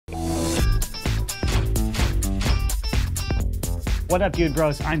What up, dude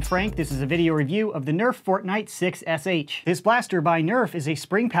bros? I'm Frank. This is a video review of the Nerf Fortnite 6SH. This blaster by Nerf is a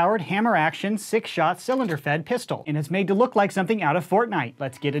spring-powered hammer-action 6-shot cylinder-fed pistol, and it's made to look like something out of Fortnite.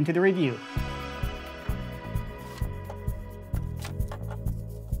 Let's get into the review.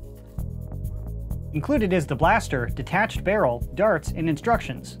 Included is the blaster, detached barrel, darts, and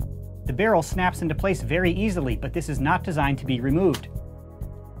instructions. The barrel snaps into place very easily, but this is not designed to be removed.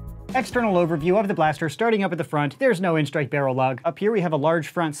 External overview of the blaster. Starting up at the front, there's no in-strike barrel lug. Up here we have a large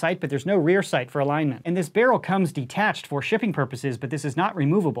front sight, but there's no rear sight for alignment. And this barrel comes detached for shipping purposes, but this is not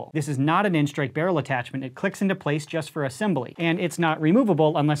removable. This is not an in-strike barrel attachment. It clicks into place just for assembly. And it's not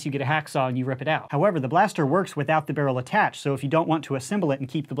removable unless you get a hacksaw and you rip it out. However, the blaster works without the barrel attached, so if you don't want to assemble it and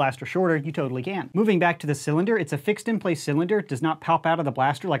keep the blaster shorter, you totally can. Moving back to the cylinder, it's a fixed-in-place cylinder. It does not pop out of the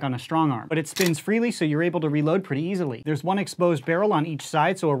blaster like on a strong arm, but it spins freely, so you're able to reload pretty easily. There's one exposed barrel on each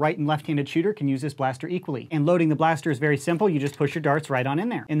side, so a right and left-handed shooter can use this blaster equally. And loading the blaster is very simple. You just push your darts right on in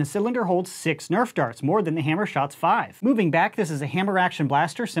there. And the cylinder holds 6 Nerf darts, more than the Hammer Shot's 5. Moving back, this is a hammer action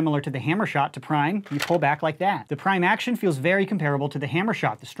blaster similar to the Hammer Shot to Prime. You pull back like that. The Prime action feels very comparable to the Hammer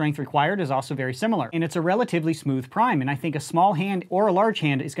Shot. The strength required is also very similar. And it's a relatively smooth prime, and I think a small hand or a large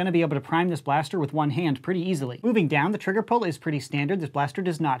hand is going to be able to prime this blaster with one hand pretty easily. Moving down, the trigger pull is pretty standard. This blaster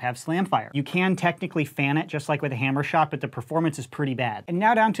does not have slam fire. You can technically fan it just like with a Hammer Shot, but the performance is pretty bad. And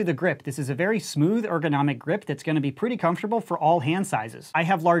now down to the grip. This is a very smooth ergonomic grip that's going to be pretty comfortable for all hand sizes. I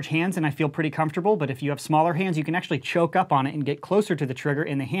have large hands and I feel pretty comfortable, but if you have smaller hands, you can actually choke up on it and get closer to the trigger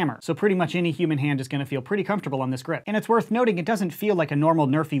in the hammer. So pretty much any human hand is going to feel pretty comfortable on this grip. And it's worth noting it doesn't feel like a normal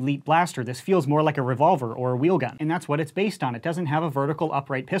Nerf Elite blaster. This feels more like a Revolver or a wheel gun, and that's what it's based on. It doesn't have a vertical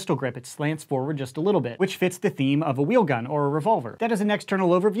upright pistol grip. It slants forward just a little bit, which fits the theme of a wheel gun or a revolver. That is an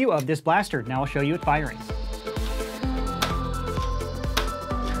external overview of this blaster. Now I'll show you it firing.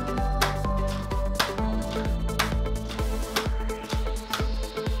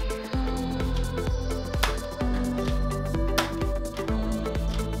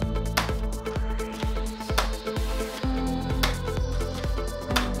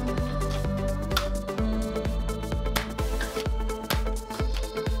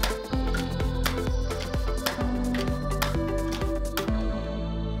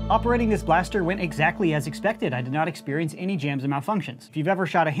 Operating this blaster went exactly as expected. I did not experience any jams or malfunctions. If you've ever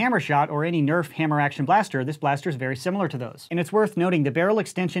shot a Hammer Shot or any Nerf hammer action blaster, this blaster is very similar to those. And it's worth noting the barrel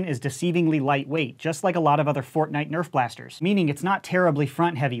extension is deceivingly lightweight, just like a lot of other Fortnite Nerf blasters, meaning it's not terribly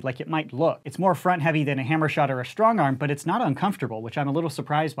front heavy like it might look. It's more front heavy than a Hammer Shot or a strong arm, but it's not uncomfortable, which I'm a little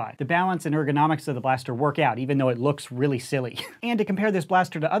surprised by. The balance and ergonomics of the blaster work out, even though it looks really silly. And to compare this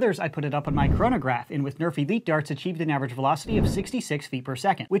blaster to others, I put it up on my chronograph, and with Nerf Elite darts achieved an average velocity of 66 feet per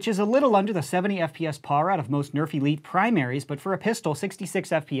second, which is a little under the 70 FPS par out of most Nerf Elite primaries, but for a pistol, 66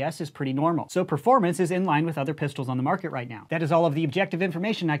 FPS is pretty normal. So performance is in line with other pistols on the market right now. That is all of the objective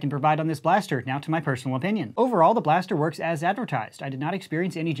information I can provide on this blaster. Now to my personal opinion. Overall, the blaster works as advertised. I did not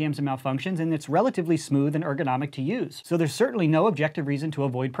experience any jams and malfunctions, and it's relatively smooth and ergonomic to use. So there's certainly no objective reason to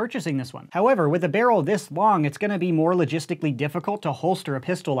avoid purchasing this one. However, with a barrel this long, it's going to be more logistically difficult to holster a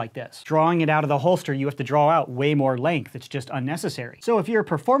pistol like this. Drawing it out of the holster, you have to draw out way more length. It's just unnecessary. So if you're a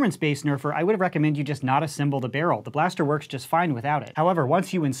performance-based Nerfer, I would recommend you just not assemble the barrel. The blaster works just fine without it. However,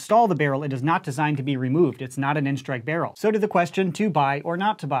 once you install the barrel, it is not designed to be removed. It's not an in-strike barrel. So to the question to buy or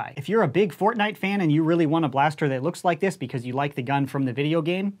not to buy. If you're a big Fortnite fan and you really want a blaster that looks like this because you like the gun from the video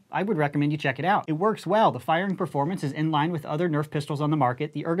game, I would recommend you check it out. It works well. The firing performance is in line with other Nerf pistols on the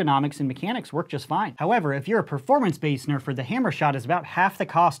market. The ergonomics and mechanics work just fine. However, if you're a performance-based Nerfer, the Hammer Shot is about half the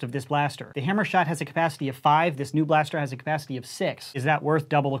cost of this blaster. The Hammer Shot has a capacity of 5. This new blaster has a capacity of 6. Is that worth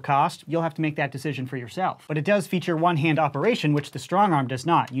double the cost? You'll have to make that decision for yourself. But it does feature one-hand operation, which the strong arm does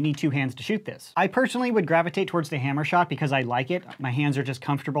not. You need 2 hands to shoot this. I personally would gravitate towards the Hammer Shot because I like it. My hands are just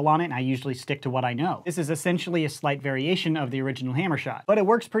comfortable on it, and I usually stick to what I know. This is essentially a slight variation of the original Hammer Shot. But it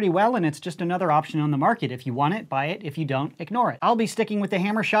works pretty well, and it's just another option on the market. If you want it, buy it. If you don't, ignore it. I'll be sticking with the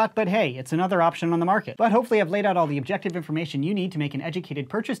Hammer Shot, but hey, it's another option on the market. But hopefully I've laid out all the objective information you need to make an educated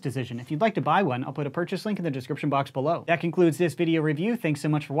purchase decision. If you'd like to buy one, I'll put a purchase link in the description box below. That concludes this video review. Thanks so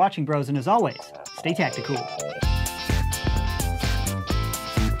much for watching, bros, and as always, stay tactical.